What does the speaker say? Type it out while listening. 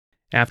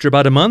After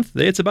about a month,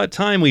 it's about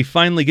time we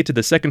finally get to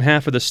the second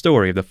half of the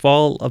story of the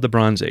fall of the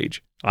Bronze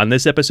Age on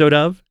this episode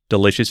of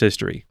Delicious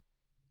History.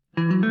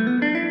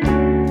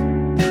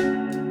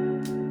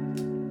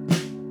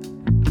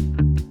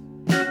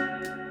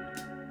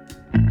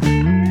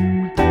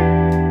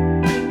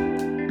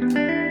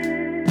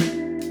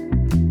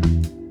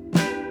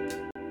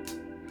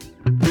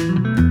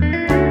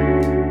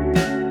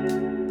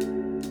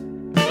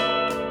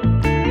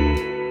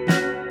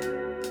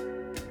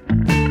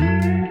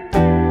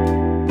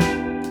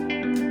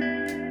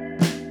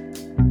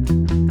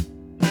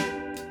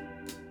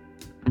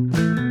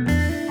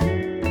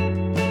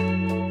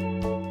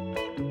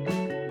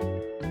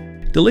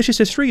 Delicious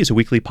History is a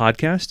weekly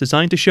podcast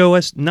designed to show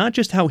us not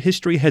just how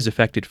history has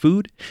affected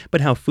food,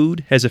 but how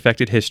food has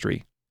affected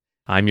history.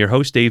 I'm your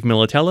host, Dave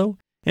Militello,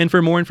 and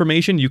for more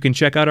information, you can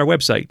check out our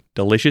website,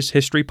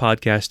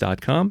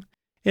 delicioushistorypodcast.com,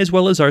 as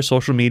well as our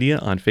social media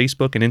on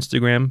Facebook and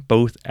Instagram,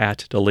 both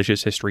at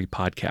Delicious History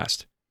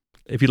Podcast.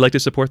 If you'd like to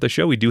support the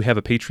show, we do have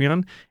a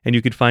Patreon, and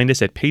you can find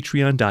us at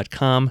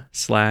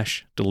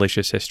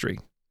patreon.com/delicioushishistory.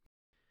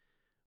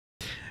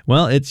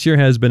 Well, it sure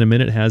has been a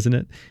minute, hasn't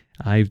it?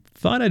 I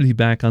thought I'd be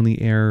back on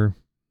the air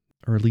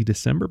early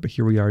December, but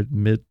here we are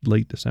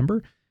late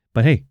December.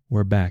 But hey,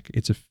 we're back.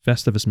 It's a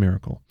Festivus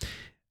miracle.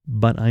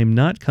 But I'm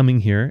not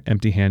coming here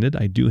empty-handed.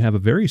 I do have a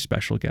very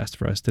special guest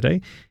for us today.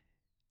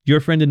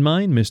 Your friend and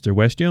mine, Mr.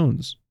 Wes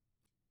Jones.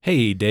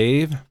 Hey,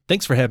 Dave.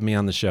 Thanks for having me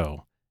on the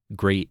show.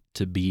 Great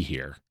to be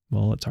here.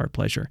 Well, it's our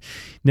pleasure.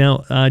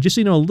 Now, just so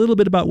you know a little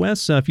bit about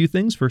Wes, a few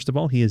things. First of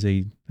all, he is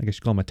I guess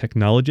you call him a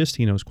technologist.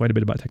 He knows quite a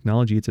bit about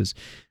technology. It's his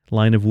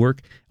line of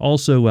work.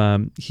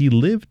 Also, he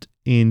lived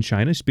in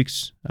China,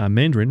 speaks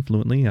Mandarin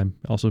fluently. I'm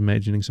also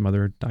imagining some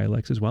other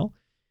dialects as well.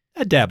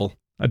 A dabble.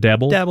 A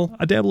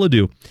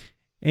do.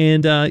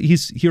 And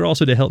he's here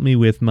also to help me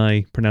with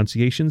my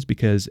pronunciations,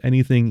 because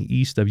anything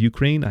east of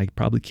Ukraine, I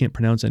probably can't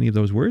pronounce any of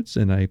those words,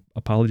 and I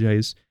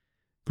apologize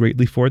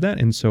greatly for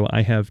that, and so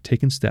I have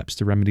taken steps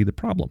to remedy the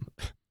problem.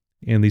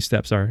 And these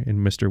steps are in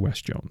Mr.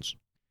 Wes Jones.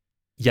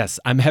 Yes,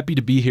 I'm happy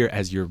to be here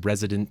as your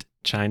resident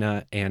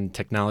China and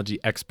technology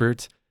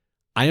expert.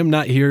 I am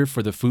not here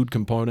for the food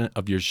component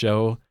of your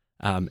show.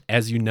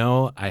 As you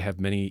know, I have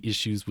many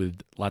issues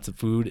with lots of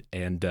food,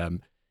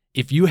 and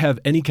if you have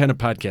any kind of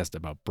podcast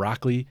about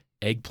broccoli,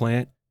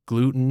 eggplant,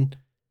 gluten,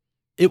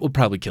 it will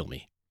probably kill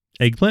me.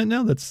 Eggplant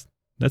now? That's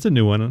a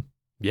new one.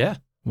 Yeah.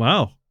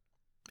 Wow.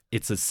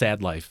 It's a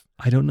sad life.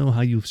 I don't know how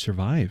you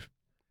survive.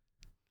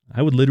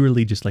 I would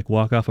literally just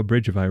walk off a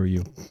bridge if I were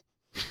you.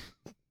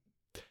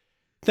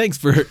 Thanks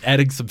for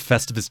adding some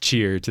Festivus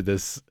cheer to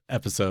this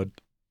episode.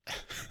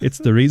 It's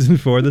the reason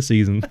for the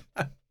season.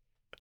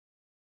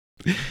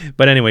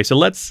 But anyway, so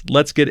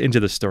let's get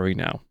into the story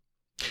now.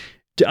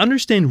 To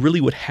understand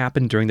really what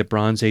happened during the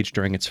Bronze Age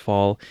during its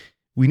fall,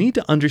 we need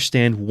to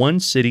understand one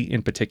city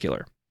in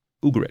particular,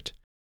 Ugarit,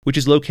 which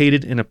is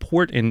located in a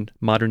port in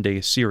modern-day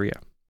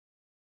Assyria.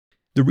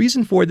 The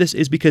reason for this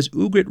is because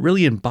Ugarit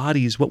really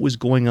embodies what was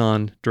going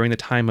on during the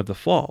time of the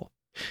fall.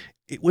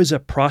 It was a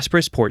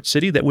prosperous port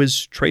city that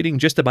was trading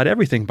just about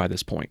everything by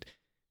this point.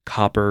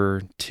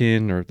 Copper,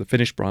 tin, or the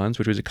finished bronze,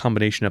 which was a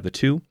combination of the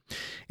two,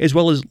 as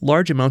well as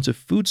large amounts of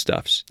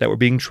foodstuffs that were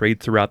being traded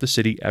throughout the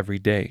city every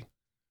day.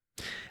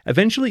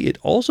 Eventually, it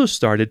also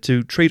started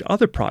to trade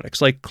other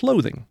products like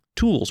clothing,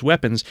 tools,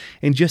 weapons,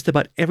 and just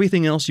about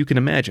everything else you can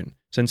imagine,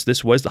 since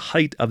this was the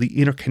height of the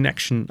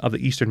interconnection of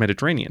the Eastern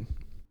Mediterranean.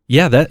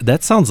 Yeah,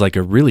 that sounds like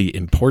a really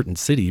important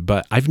city,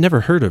 but I've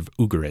never heard of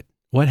Ugarit.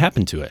 What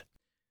happened to it?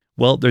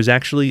 Well, there's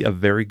actually a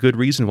very good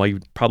reason why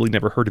you've probably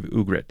never heard of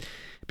Ugarit,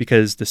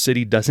 because the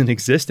city doesn't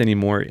exist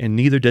anymore, and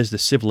neither does the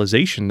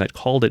civilization that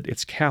called it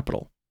its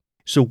capital.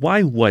 So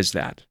why was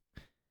that?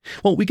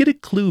 Well, we get a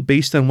clue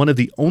based on one of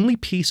the only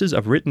pieces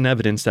of written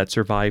evidence that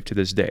survived to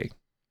this day.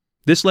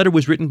 This letter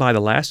was written by the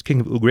last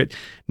king of Ugarit,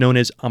 known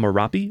as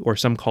Amurabi, or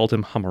some called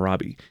him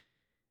Hammurabi.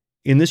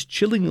 In this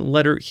chilling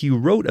letter, he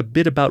wrote a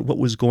bit about what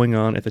was going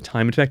on at the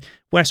time. In fact,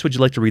 Wes, would you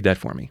like to read that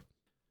for me?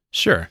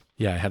 Sure.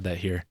 Yeah, I have that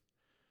here.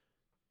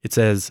 It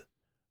says,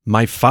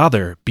 "My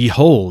father,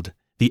 behold,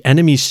 the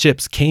enemy's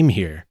ships came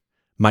here.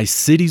 My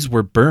cities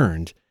were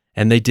burned,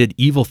 and they did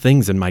evil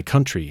things in my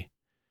country.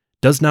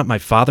 Does not my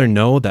father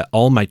know that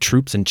all my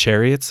troops and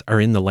chariots are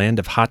in the land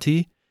of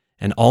Hatti,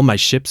 and all my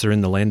ships are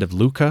in the land of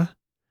Luca?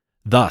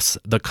 Thus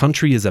the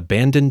country is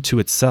abandoned to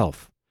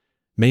itself.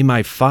 May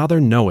my father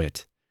know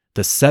it.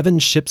 The 7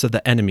 ships of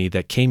the enemy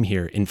that came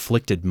here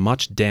inflicted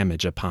much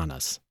damage upon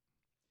us."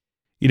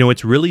 You know,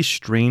 what's really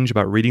strange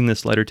about reading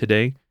this letter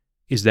today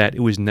is that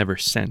it was never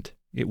sent.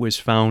 It was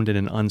found in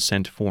an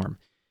unsent form.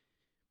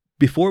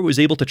 Before it was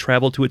able to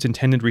travel to its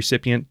intended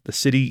recipient, the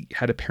city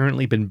had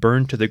apparently been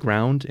burned to the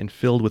ground and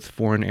filled with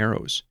foreign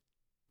arrows.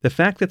 The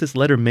fact that this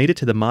letter made it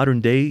to the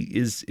modern day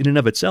is in and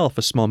of itself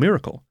a small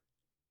miracle.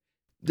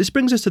 This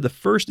brings us to the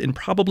first and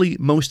probably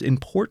most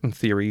important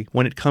theory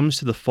when it comes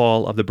to the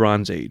fall of the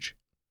Bronze Age: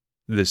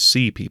 the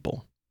Sea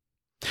People.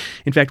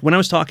 In fact, when I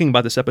was talking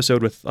about this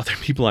episode with other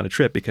people on a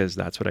trip, because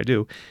that's what I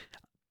do,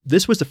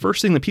 this was the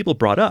first thing that people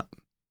brought up.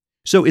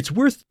 So it's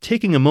worth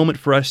taking a moment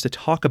for us to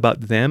talk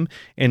about them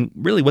and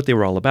really what they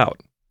were all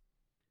about.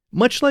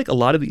 Much like a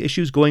lot of the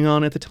issues going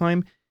on at the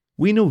time,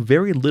 we know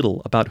very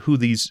little about who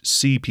these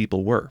sea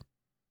people were.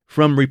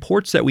 From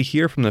reports that we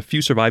hear from the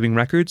few surviving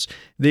records,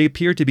 they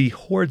appear to be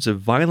hordes of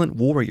violent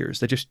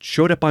warriors that just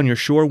showed up on your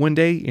shore one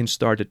day and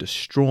started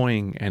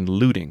destroying and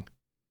looting.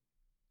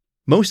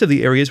 Most of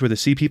the areas where the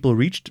sea people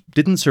reached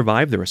didn't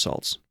survive their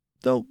assaults,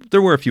 though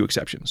there were a few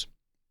exceptions.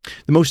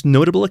 The most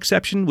notable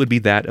exception would be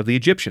that of the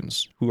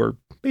Egyptians, who are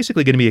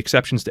basically going to be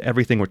exceptions to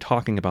everything we're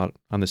talking about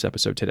on this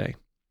episode today.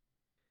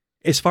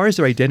 As far as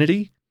their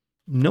identity,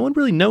 no one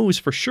really knows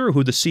for sure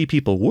who the sea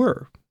people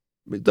were,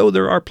 though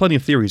there are plenty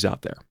of theories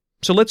out there.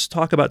 So let's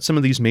talk about some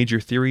of these major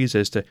theories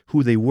as to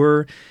who they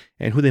were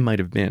and who they might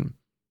have been.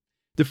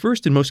 The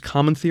first and most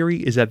common theory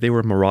is that they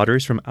were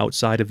marauders from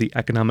outside of the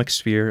economic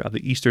sphere of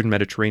the Eastern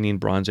Mediterranean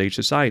Bronze Age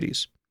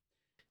societies.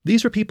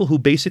 These were people who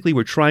basically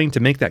were trying to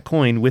make that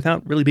coin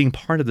without really being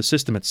part of the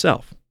system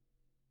itself.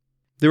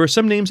 There were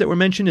some names that were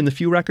mentioned in the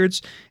few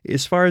records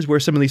as far as where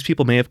some of these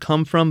people may have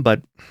come from,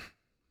 but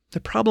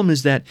the problem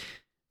is that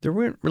there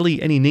weren't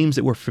really any names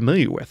that we're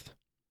familiar with.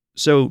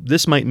 So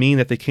this might mean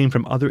that they came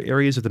from other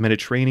areas of the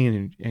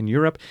Mediterranean and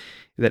Europe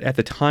that at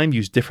the time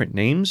used different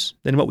names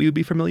than what we would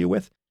be familiar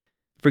with.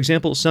 For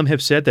example, some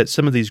have said that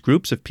some of these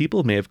groups of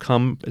people may have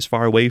come as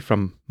far away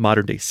from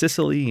modern-day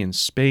Sicily and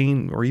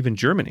Spain or even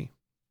Germany.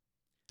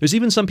 There's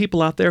even some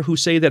people out there who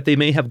say that they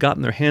may have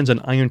gotten their hands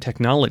on iron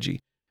technology,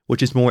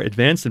 which is more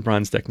advanced than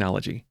bronze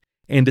technology,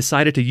 and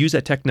decided to use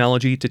that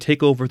technology to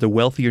take over the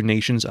wealthier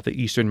nations of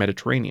the Eastern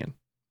Mediterranean.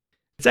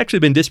 It's actually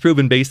been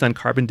disproven based on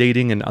carbon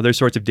dating and other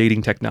sorts of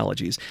dating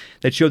technologies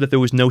that show that there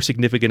was no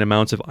significant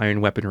amounts of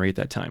iron weaponry at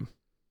that time.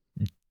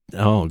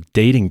 Oh,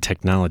 dating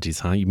technologies,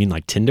 huh? You mean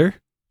like Tinder?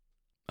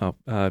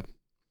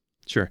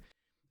 Sure.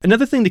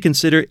 Another thing to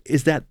consider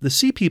is that the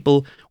Sea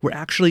People were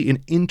actually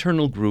an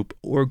internal group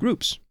or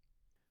groups.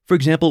 For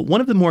example, one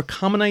of the more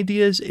common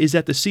ideas is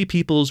that the Sea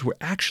Peoples were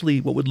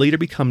actually what would later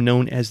become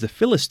known as the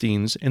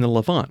Philistines in the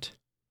Levant.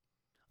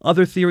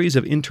 Other theories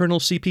of internal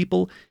Sea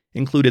People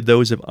included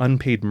those of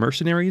unpaid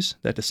mercenaries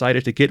that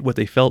decided to get what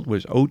they felt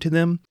was owed to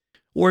them,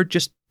 or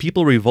just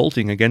people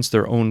revolting against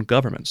their own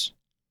governments.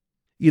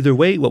 Either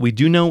way, what we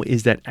do know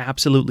is that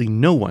absolutely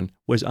no one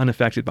was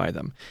unaffected by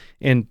them,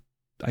 and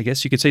I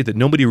guess you could say that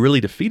nobody really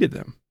defeated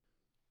them.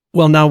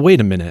 Well, now wait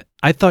a minute.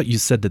 I thought you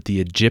said that the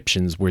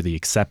Egyptians were the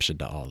exception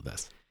to all of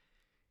this.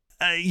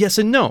 Yes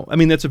and no. I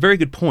mean, that's a very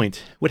good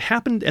point. What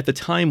happened at the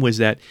time was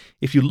that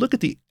if you look at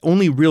the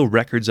only real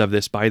records of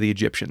this by the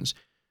Egyptians,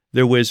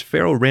 there was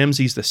Pharaoh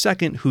Ramses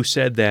II who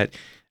said that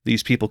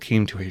these people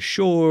came to his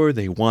shore,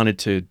 they wanted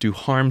to do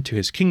harm to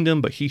his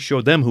kingdom, but he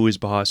showed them who his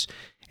boss,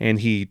 and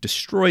he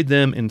destroyed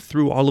them and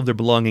threw all of their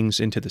belongings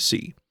into the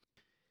sea.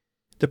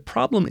 The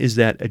problem is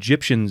that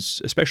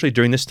Egyptians, especially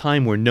during this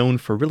time, were known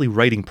for really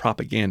writing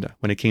propaganda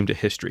when it came to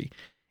history.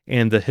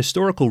 And the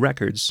historical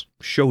records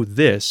show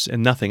this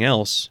and nothing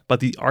else, but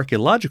the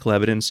archaeological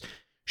evidence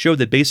showed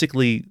that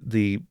basically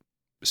the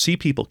Sea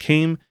People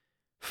came,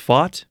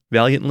 fought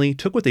valiantly,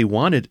 took what they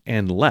wanted,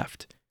 and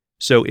left.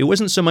 So it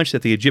wasn't so much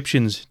that the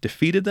Egyptians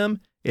defeated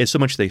them, as so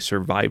much they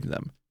survived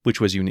them,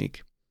 which was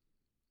unique.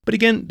 But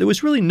again, there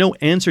was really no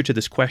answer to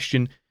this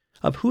question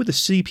of who the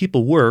Sea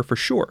People were for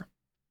sure.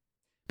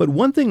 But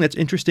one thing that's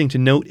interesting to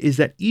note is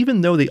that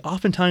even though they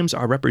oftentimes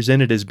are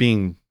represented as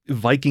being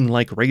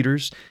Viking-like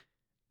raiders,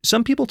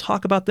 some people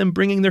talk about them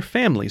bringing their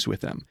families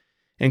with them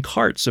and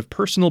carts of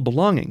personal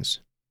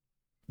belongings.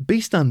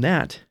 Based on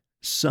that,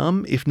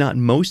 some, if not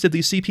most of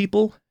these Sea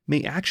People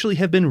may actually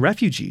have been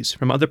refugees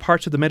from other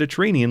parts of the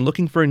Mediterranean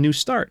looking for a new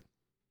start.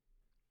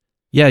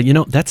 Yeah,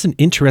 that's an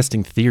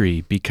interesting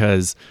theory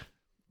because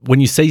when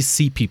you say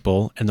Sea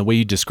People and the way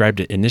you described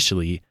it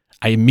initially,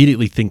 I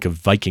immediately think of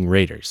Viking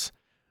raiders.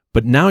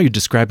 But now you're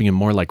describing them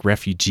more like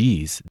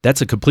refugees.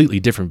 That's a completely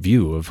different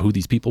view of who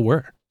these people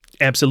were.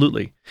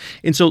 Absolutely.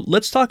 And so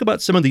let's talk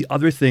about some of the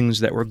other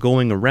things that were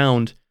going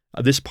around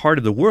this part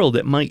of the world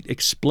that might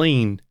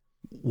explain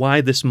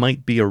why this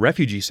might be a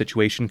refugee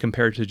situation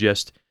compared to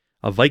just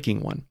a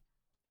Viking one.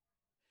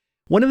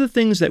 One of the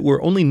things that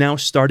we're only now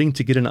starting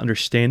to get an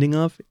understanding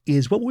of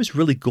is what was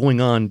really going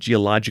on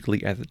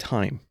geologically at the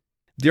time.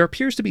 There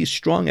appears to be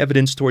strong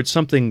evidence towards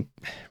something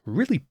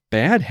really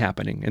bad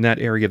happening in that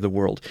area of the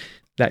world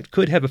that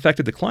could have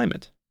affected the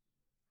climate.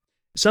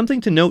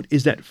 Something to note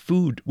is that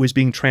food was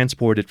being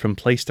transported from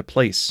place to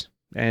place,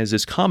 as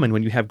is common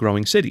when you have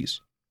growing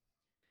cities.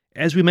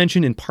 As we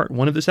mentioned in part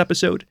 1 of this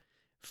episode,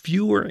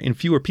 fewer and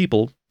fewer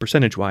people,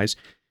 percentage-wise,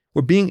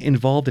 were being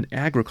involved in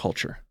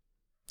agriculture,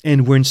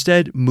 and were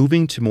instead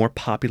moving to more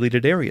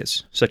populated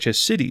areas, such as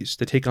cities,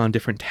 to take on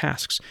different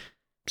tasks,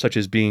 such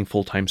as being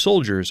full-time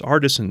soldiers,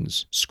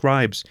 artisans,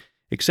 scribes,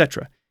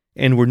 etc.,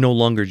 and were no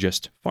longer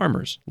just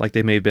farmers, like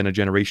they may have been a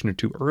generation or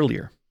two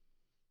earlier.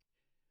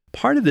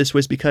 Part of this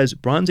was because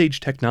Bronze Age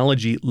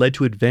technology led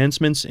to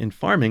advancements in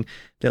farming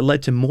that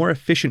led to more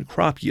efficient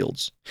crop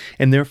yields,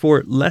 and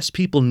therefore less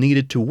people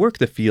needed to work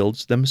the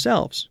fields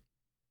themselves.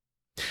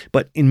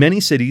 But in many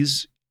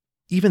cities,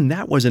 even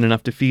that wasn't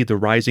enough to feed the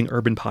rising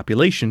urban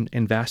population,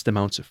 and vast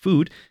amounts of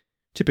food,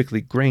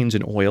 typically grains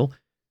and oil,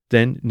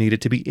 then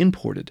needed to be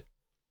imported.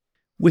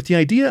 With the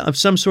idea of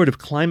some sort of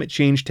climate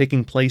change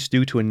taking place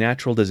due to a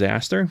natural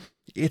disaster,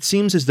 it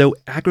seems as though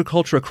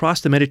agriculture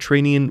across the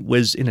Mediterranean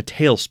was in a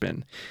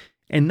tailspin.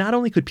 And not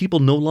only could people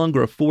no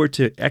longer afford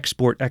to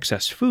export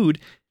excess food,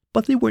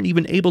 but they weren't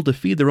even able to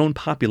feed their own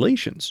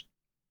populations.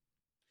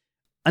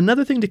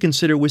 Another thing to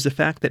consider was the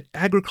fact that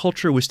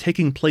agriculture was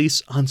taking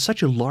place on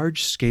such a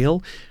large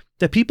scale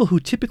that people who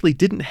typically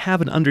didn't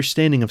have an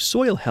understanding of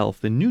soil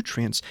health and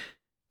nutrients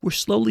were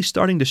slowly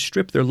starting to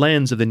strip their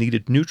lands of the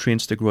needed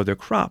nutrients to grow their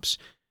crops.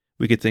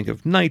 We could think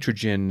of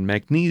nitrogen,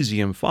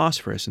 magnesium,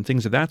 phosphorus, and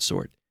things of that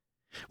sort.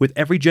 With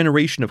every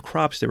generation of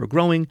crops they were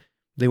growing,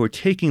 they were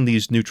taking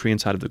these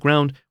nutrients out of the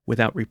ground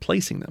without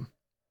replacing them.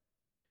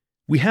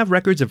 We have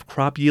records of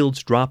crop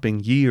yields dropping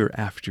year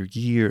after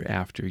year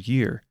after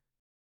year,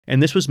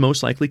 and this was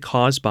most likely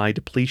caused by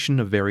depletion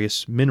of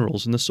various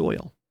minerals in the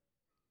soil.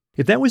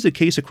 If that was the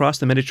case across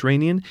the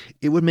Mediterranean,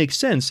 it would make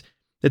sense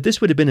that this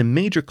would have been a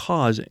major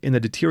cause in the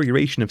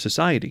deterioration of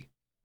society.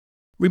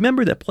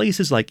 Remember that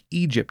places like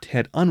Egypt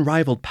had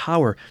unrivaled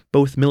power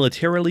both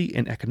militarily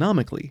and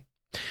economically,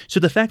 so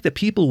the fact that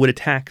people would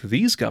attack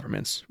these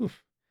governments,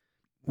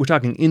 we're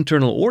talking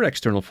internal or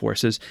external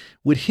forces,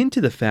 would hint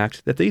to the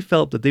fact that they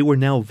felt that they were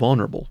now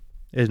vulnerable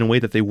in a way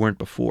that they weren't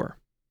before.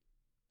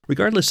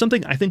 Regardless,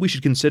 something I think we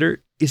should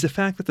consider is the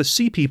fact that the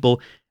sea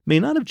people may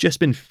not have just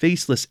been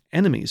faceless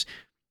enemies,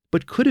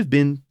 but could have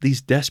been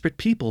these desperate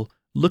people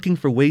looking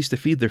for ways to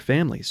feed their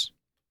families.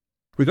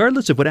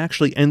 Regardless of what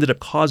actually ended up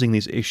causing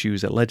these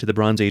issues that led to the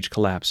Bronze Age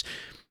collapse,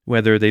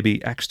 whether they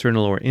be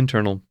external or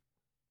internal,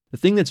 the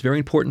thing that's very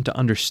important to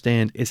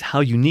understand is how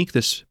unique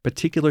this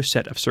particular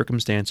set of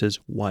circumstances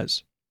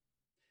was.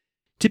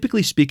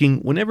 Typically speaking,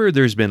 whenever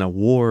there's been a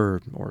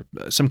war or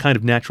some kind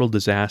of natural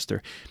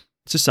disaster,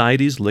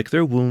 societies lick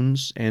their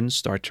wounds and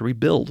start to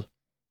rebuild.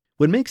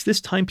 What makes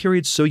this time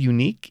period so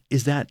unique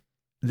is that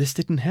this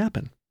didn't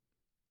happen.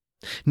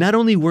 Not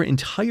only were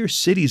entire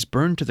cities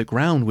burned to the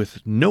ground with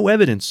no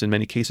evidence in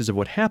many cases of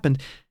what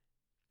happened,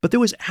 but there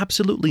was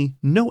absolutely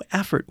no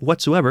effort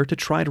whatsoever to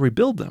try to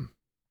rebuild them.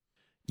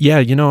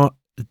 Yeah,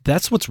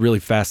 that's what's really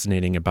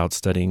fascinating about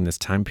studying this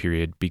time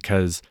period,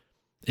 because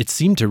it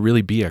seemed to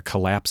really be a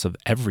collapse of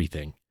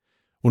everything.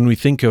 When we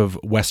think of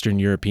Western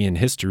European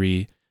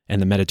history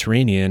and the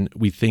Mediterranean,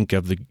 we think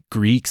of the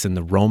Greeks and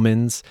the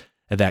Romans,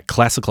 that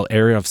classical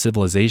era of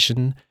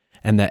civilization,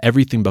 and that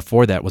everything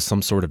before that was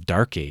some sort of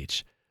dark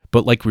age.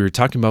 But like we were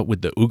talking about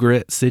with the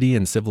Ugarit city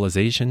and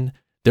civilization,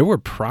 there were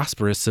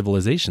prosperous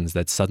civilizations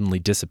that suddenly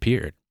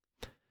disappeared.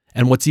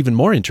 And what's even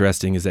more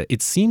interesting is that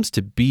it seems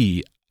to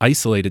be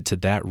isolated to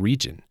that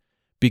region,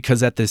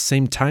 because at this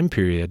same time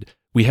period,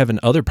 we have in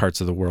other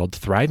parts of the world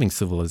thriving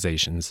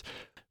civilizations.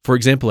 For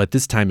example, at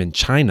this time in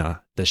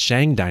China, the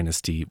Shang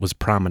dynasty was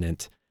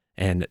prominent,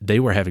 and they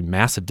were having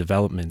massive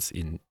developments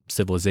in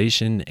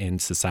civilization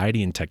and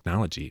society and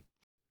technology.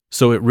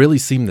 So it really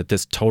seemed that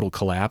this total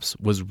collapse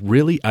was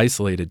really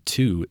isolated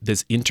to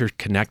this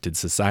interconnected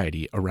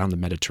society around the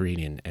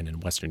Mediterranean and in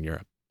Western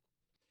Europe.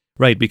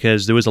 Right,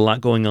 because there was a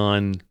lot going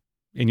on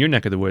in your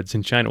neck of the woods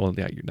in China. Well,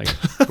 yeah,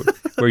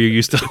 where you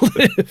used to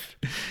live.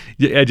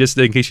 Yeah, just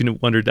in case you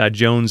wondered,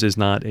 Jones is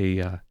not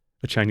a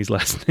Chinese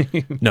last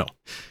name. No.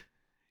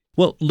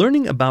 Well,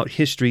 learning about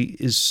history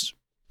is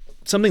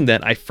something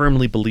that I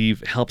firmly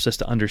believe helps us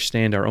to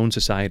understand our own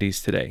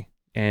societies today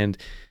and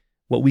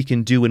what we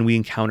can do when we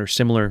encounter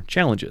similar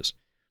challenges.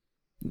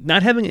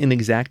 Not having an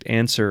exact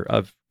answer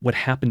of what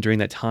happened during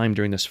that time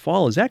during this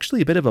fall is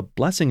actually a bit of a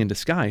blessing in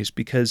disguise,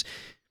 because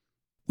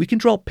we can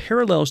draw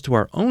parallels to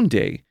our own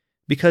day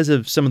because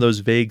of some of those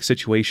vague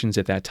situations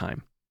at that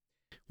time.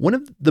 One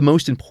of the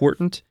most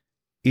important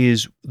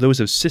is those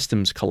of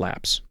systems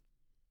collapse.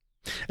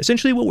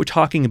 Essentially, what we're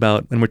talking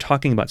about when we're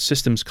talking about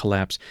systems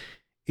collapse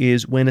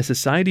is when a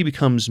society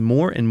becomes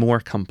more and more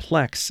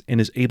complex and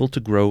is able to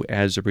grow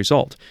as a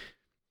result.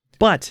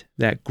 But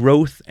that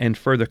growth and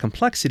further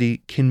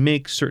complexity can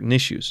make certain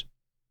issues.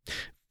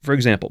 For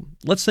example,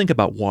 let's think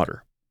about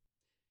water.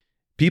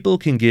 People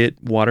can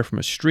get water from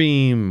a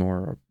stream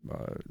or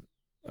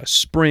a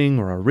spring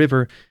or a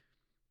river,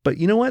 but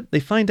you know what? They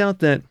find out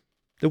that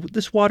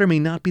this water may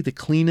not be the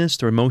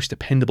cleanest or most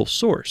dependable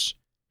source.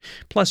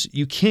 Plus,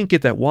 you can't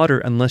get that water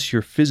unless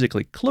you're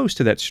physically close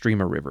to that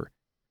stream or river.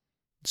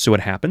 So what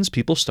happens?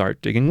 People start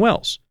digging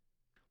wells.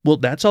 Well,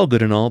 that's all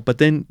good and all, but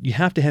then you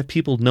have to have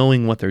people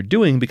knowing what they're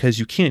doing, because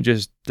you can't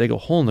just dig a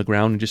hole in the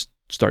ground and just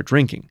start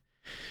drinking.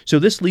 So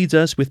this leads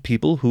us with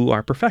people who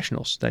are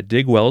professionals that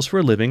dig wells for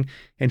a living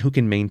and who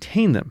can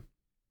maintain them.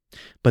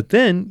 But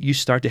then you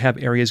start to have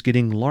areas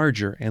getting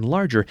larger and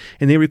larger,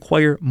 and they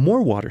require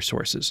more water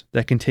sources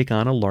that can take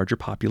on a larger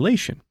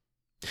population.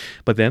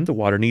 But then the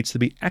water needs to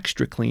be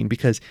extra clean,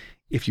 because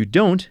if you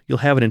don't, you'll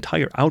have an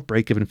entire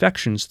outbreak of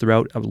infections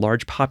throughout a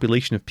large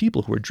population of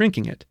people who are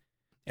drinking it.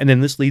 And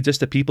then this leads us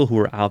to people who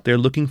are out there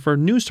looking for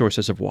new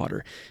sources of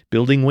water,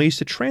 building ways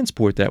to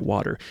transport that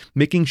water,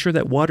 making sure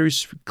that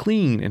water's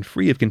clean and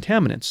free of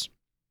contaminants.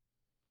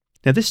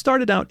 Now, this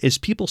started out as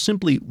people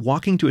simply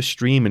walking to a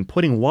stream and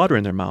putting water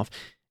in their mouth,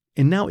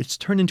 and now it's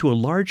turned into a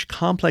large,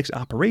 complex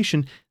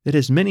operation that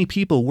has many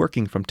people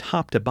working from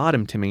top to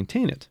bottom to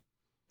maintain it.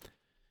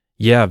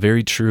 Yeah,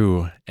 very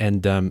true.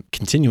 And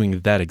continuing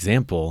with that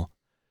example,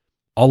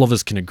 all of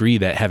us can agree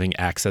that having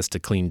access to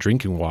clean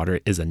drinking water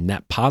is a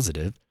net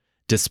positive,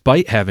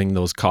 despite having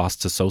those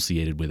costs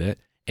associated with it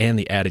and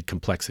the added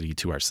complexity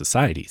to our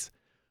societies.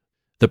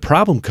 The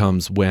problem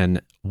comes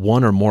when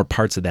one or more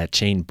parts of that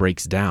chain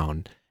breaks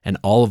down, and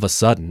all of a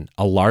sudden,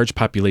 a large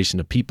population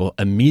of people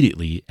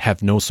immediately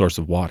have no source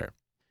of water.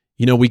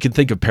 We can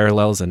think of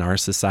parallels in our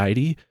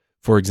society.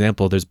 For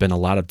example, there's been a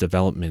lot of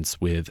developments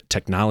with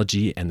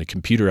technology and the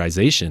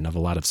computerization of a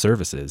lot of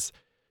services.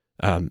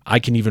 I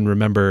can even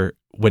remember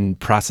when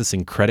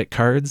processing credit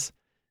cards,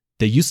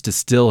 they used to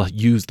still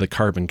use the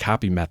carbon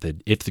copy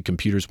method if the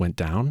computers went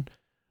down.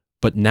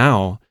 But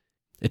now,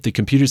 if the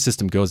computer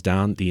system goes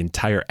down, the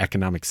entire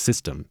economic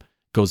system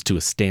goes to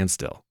a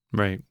standstill.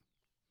 Right.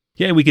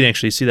 Yeah, we can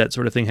actually see that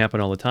sort of thing happen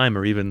all the time.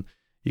 Or even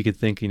you could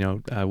think,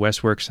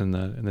 Wes works in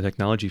the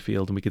technology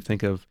field, and we could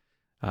think of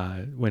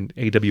when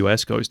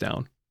AWS goes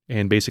down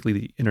and basically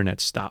the internet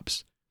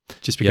stops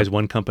just because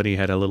one company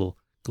had a little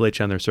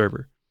glitch on their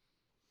server.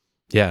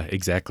 Yeah,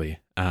 exactly.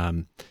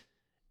 And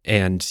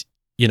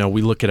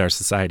we look at our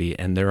society,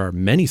 and there are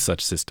many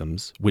such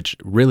systems which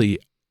really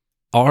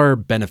are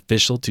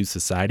beneficial to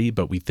society,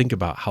 but we think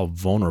about how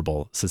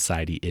vulnerable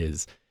society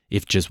is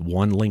if just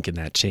one link in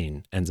that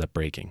chain ends up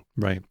breaking.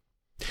 Right.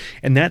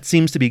 And that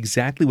seems to be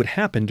exactly what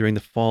happened during the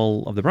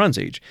fall of the Bronze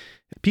Age.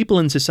 People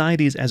in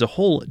societies as a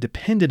whole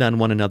depended on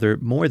one another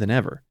more than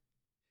ever.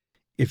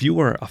 If you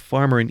were a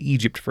farmer in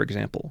Egypt, for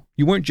example,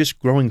 you weren't just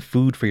growing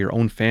food for your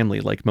own family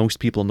like most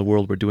people in the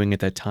world were doing at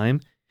that time,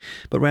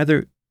 but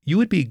rather you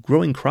would be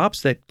growing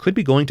crops that could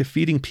be going to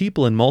feeding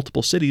people in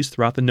multiple cities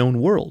throughout the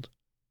known world.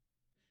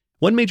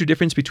 One major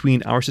difference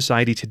between our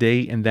society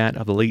today and that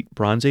of the late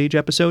Bronze Age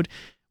episode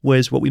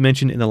was what we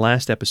mentioned in the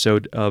last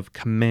episode of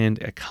command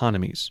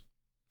economies.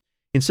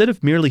 Instead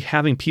of merely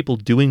having people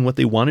doing what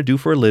they want to do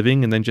for a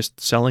living and then just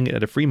selling it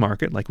at a free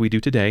market like we do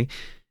today,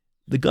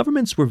 the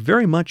governments were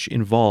very much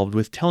involved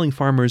with telling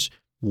farmers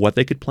what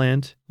they could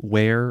plant,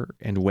 where,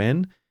 and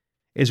when,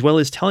 as well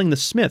as telling the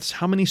smiths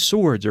how many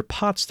swords or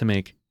pots to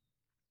make.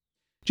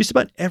 Just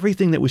about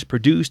everything that was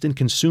produced and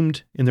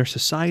consumed in their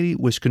society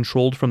was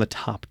controlled from the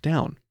top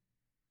down.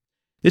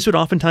 This would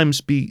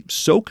oftentimes be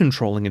so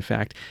controlling, in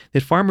fact,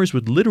 that farmers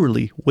would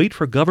literally wait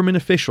for government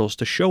officials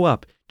to show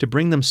up to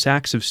bring them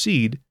sacks of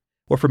seed,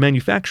 or for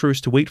manufacturers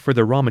to wait for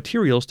their raw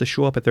materials to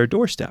show up at their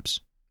doorsteps.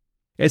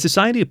 As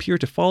society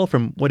appeared to fall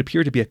from what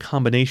appeared to be a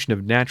combination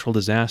of natural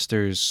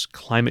disasters,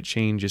 climate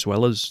change, as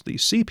well as the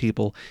sea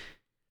people,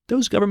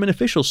 those government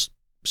officials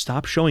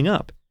stopped showing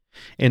up,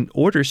 and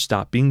orders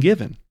stopped being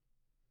given.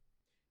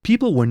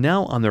 People were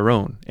now on their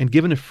own and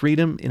given a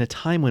freedom in a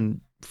time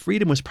when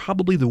freedom was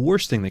probably the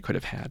worst thing they could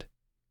have had.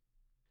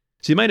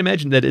 So you might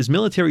imagine that as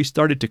military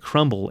started to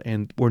crumble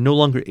and were no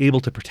longer able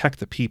to protect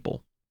the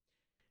people,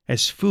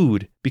 as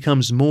food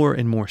becomes more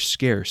and more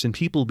scarce and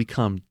people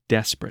become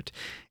desperate,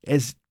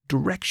 as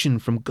direction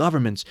from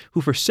governments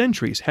who for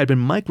centuries had been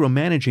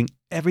micromanaging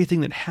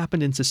everything that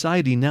happened in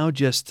society now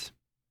just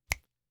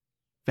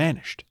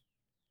vanished,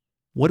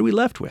 what are we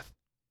left with?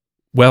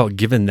 Well,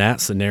 given that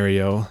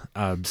scenario,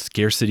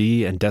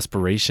 scarcity and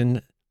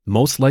desperation,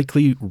 most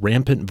likely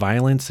rampant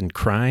violence and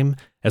crime,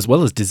 as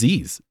well as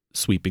disease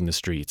sweeping the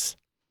streets.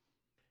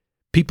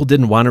 People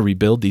didn't want to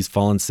rebuild these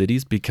fallen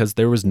cities because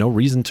there was no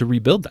reason to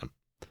rebuild them.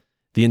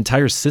 The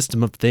entire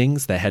system of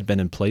things that had been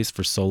in place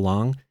for so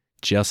long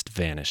just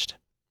vanished.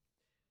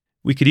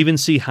 We could even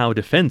see how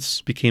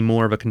defense became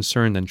more of a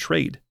concern than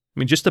trade.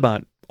 Just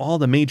about all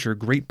the major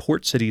great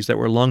port cities that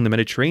were along the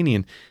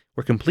Mediterranean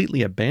were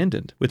completely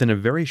abandoned within a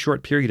very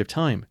short period of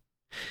time.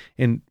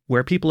 And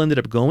where people ended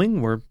up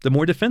going were the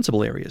more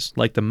defensible areas,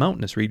 like the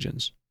mountainous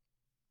regions.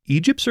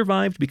 Egypt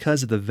survived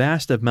because of the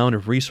vast amount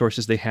of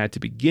resources they had to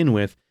begin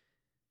with,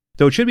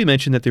 though it should be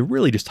mentioned that they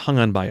really just hung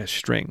on by a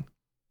string,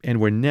 and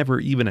were never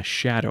even a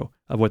shadow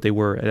of what they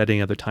were at any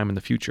other time in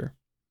the future.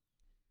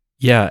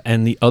 Yeah,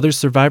 and the other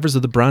survivors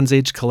of the Bronze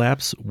Age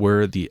collapse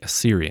were the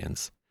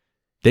Assyrians.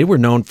 They were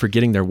known for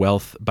getting their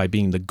wealth by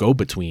being the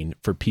go-between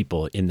for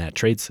people in that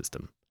trade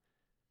system.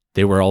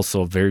 They were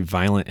also a very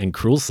violent and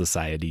cruel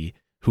society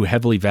who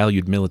heavily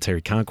valued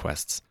military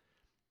conquests.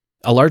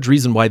 A large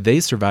reason why they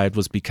survived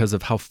was because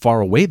of how far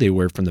away they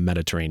were from the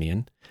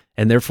Mediterranean,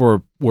 and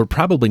therefore were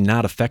probably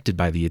not affected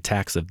by the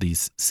attacks of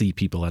these sea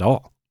people at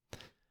all.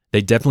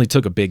 They definitely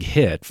took a big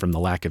hit from the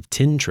lack of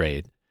tin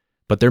trade,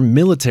 but their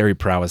military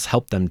prowess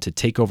helped them to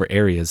take over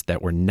areas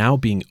that were now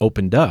being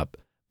opened up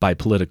by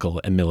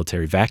political and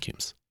military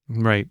vacuums.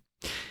 Right.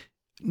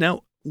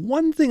 Now,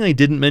 one thing I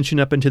didn't mention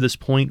up until this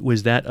point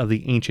was that of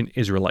the ancient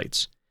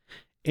Israelites.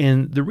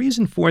 And the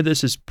reason for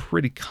this is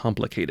pretty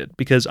complicated,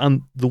 because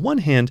on the one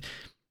hand,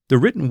 the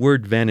written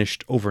word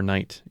vanished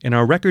overnight, and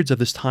our records of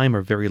this time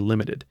are very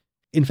limited.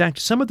 In fact,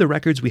 some of the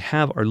records we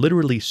have are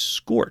literally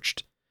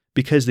scorched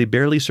because they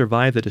barely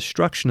survived the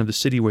destruction of the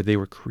city where they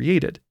were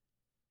created.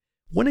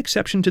 One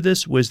exception to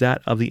this was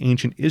that of the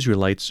ancient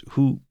Israelites,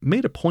 who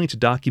made a point to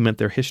document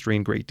their history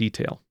in great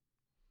detail.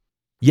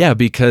 Yeah,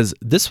 because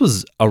this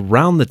was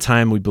around the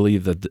time we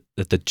believe that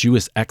the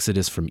Jewish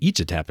exodus from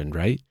Egypt happened,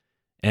 right?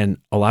 And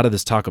a lot of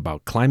this talk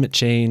about climate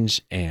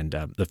change and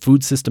the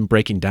food system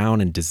breaking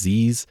down and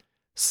disease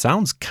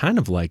sounds kind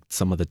of like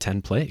some of the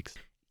 10 plagues.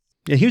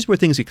 And here's where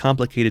things get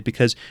complicated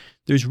because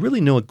there's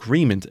really no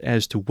agreement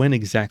as to when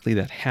exactly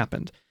that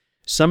happened.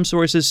 Some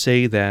sources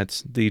say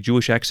that the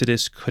Jewish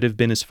exodus could have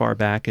been as far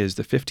back as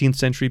the 15th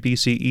century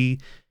BCE,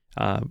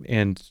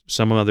 and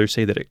some others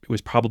say that it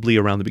was probably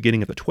around the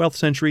beginning of the 12th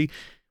century,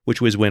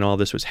 which was when all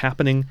this was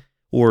happening,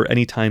 or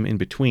any time in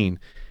between.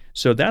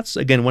 So that's,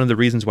 again, one of the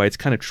reasons why it's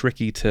kind of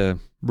tricky to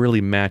really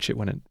match it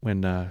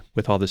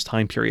with all this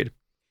time period.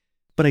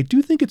 But I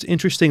do think it's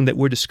interesting that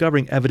we're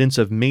discovering evidence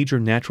of major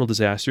natural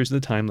disasters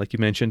at the time, like you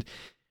mentioned,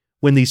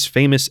 when these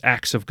famous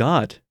acts of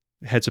God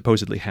had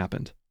supposedly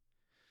happened.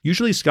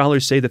 Usually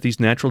scholars say that these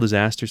natural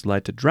disasters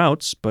led to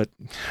droughts, but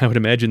I would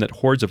imagine that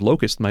hordes of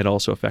locusts might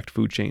also affect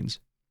food chains.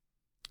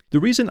 The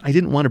reason I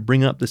didn't want to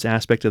bring up this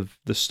aspect of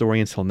the story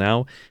until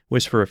now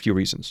was for a few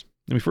reasons.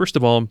 I mean, first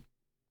of all,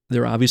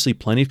 there are obviously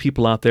plenty of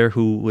people out there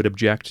who would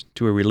object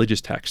to a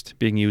religious text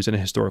being used in a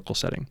historical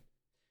setting.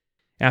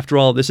 After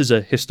all, this is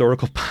a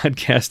historical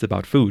podcast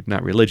about food,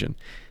 not religion.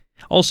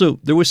 Also,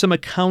 there were some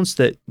accounts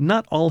that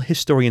not all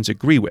historians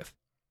agree with.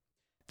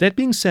 That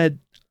being said,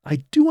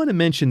 I do want to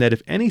mention that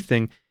if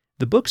anything,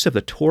 the books of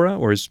the Torah,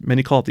 or as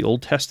many call it the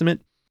Old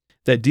Testament,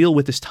 that deal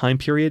with this time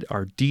period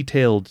are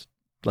detailed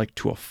like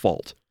to a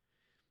fault.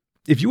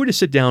 If you were to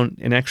sit down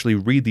and actually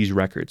read these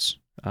records,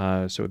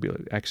 so it would be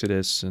like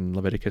Exodus and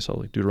Leviticus,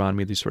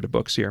 Deuteronomy, these sort of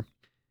books here,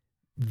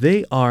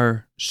 they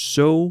are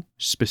so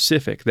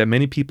specific that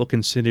many people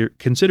consider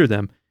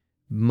them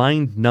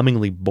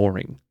mind-numbingly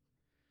boring.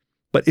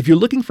 But if you're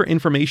looking for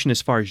information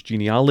as far as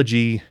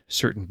genealogy,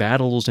 certain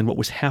battles, and what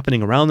was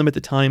happening around them at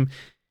the time,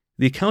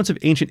 the accounts of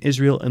ancient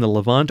Israel and the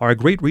Levant are a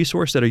great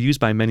resource that are used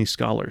by many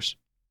scholars.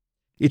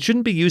 It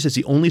shouldn't be used as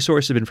the only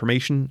source of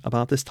information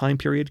about this time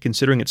period,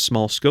 considering its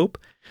small scope,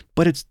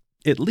 but it's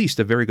at least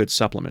a very good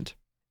supplement.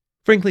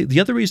 Frankly, the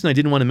other reason I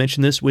didn't want to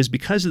mention this was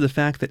because of the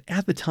fact that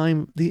at the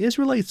time, the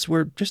Israelites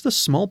were just a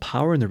small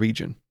power in the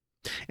region.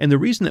 And the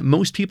reason that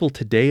most people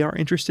today are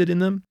interested in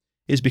them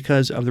is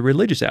because of the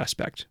religious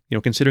aspect.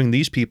 Considering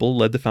these people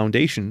led the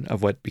foundation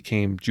of what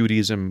became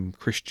Judaism,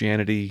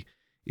 Christianity,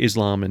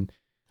 Islam, and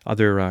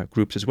other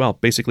groups as well,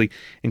 basically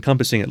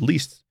encompassing at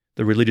least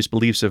the religious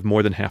beliefs of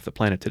more than half the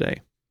planet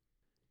today.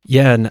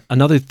 Yeah, and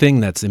another thing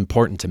that's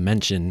important to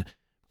mention,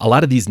 a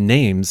lot of these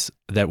names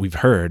that we've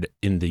heard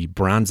in the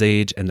Bronze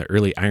Age and the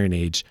early Iron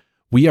Age,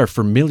 we are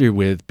familiar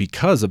with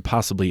because of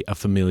possibly a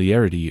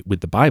familiarity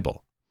with the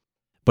Bible.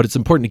 But it's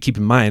important to keep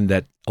in mind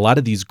that a lot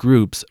of these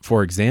groups,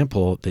 for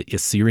example, the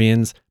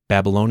Assyrians,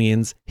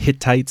 Babylonians,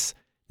 Hittites,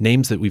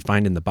 names that we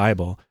find in the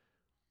Bible,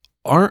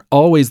 aren't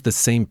always the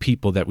same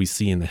people that we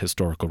see in the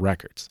historical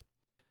records.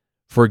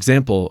 For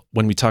example,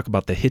 when we talk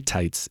about the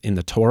Hittites in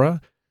the Torah,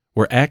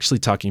 we're actually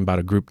talking about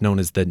a group known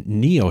as the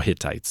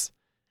Neo-Hittites,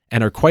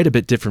 and are quite a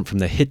bit different from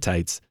the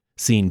Hittites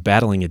seen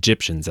battling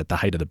Egyptians at the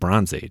height of the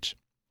Bronze Age.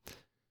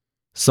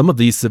 Some of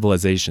these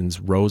civilizations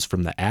rose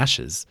from the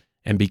ashes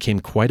and became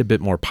quite a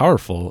bit more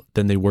powerful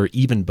than they were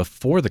even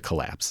before the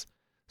collapse,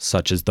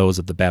 such as those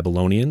of the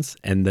Babylonians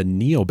and the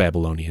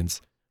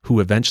Neo-Babylonians, who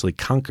eventually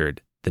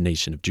conquered the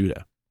nation of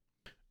Judah.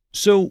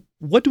 So,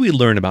 what do we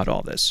learn about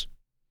all this?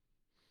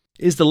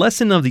 Is the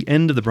lesson of the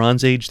end of the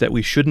Bronze Age that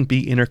we shouldn't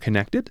be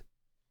interconnected?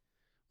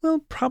 Well,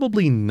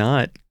 probably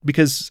not,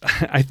 because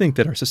I think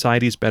that our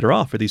society is better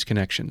off for these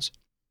connections.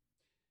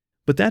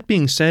 But that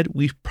being said,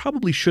 we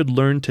probably should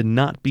learn to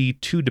not be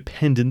too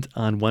dependent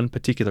on one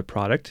particular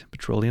product,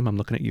 petroleum, I'm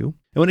looking at you.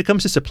 And when it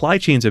comes to supply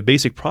chains of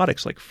basic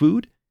products like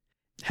food,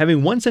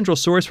 having one central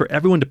source for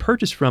everyone to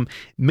purchase from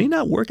may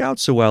not work out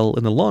so well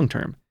in the long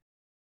term,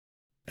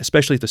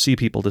 especially if the sea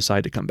people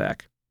decide to come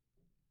back.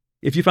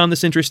 If you found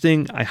this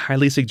interesting, I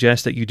highly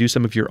suggest that you do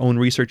some of your own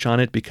research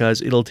on it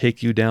because it'll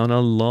take you down a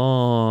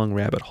long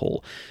rabbit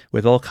hole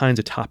with all kinds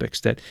of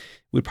topics that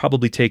would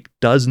probably take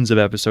dozens of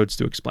episodes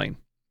to explain.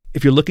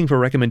 If you're looking for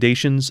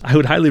recommendations, I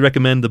would highly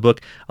recommend the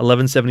book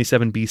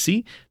 1177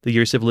 BC, The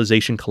Year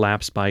Civilization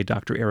Collapsed by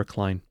Dr. Eric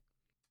Klein.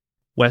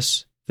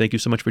 Wes, thank you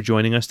so much for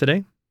joining us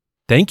today.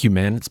 Thank you,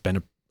 man. It's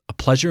been a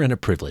pleasure and a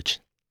privilege.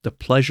 The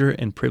pleasure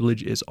and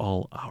privilege is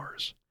all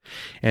ours.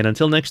 And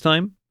until next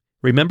time,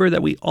 remember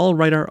that we all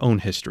write our own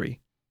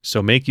history,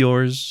 so make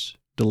yours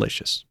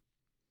delicious.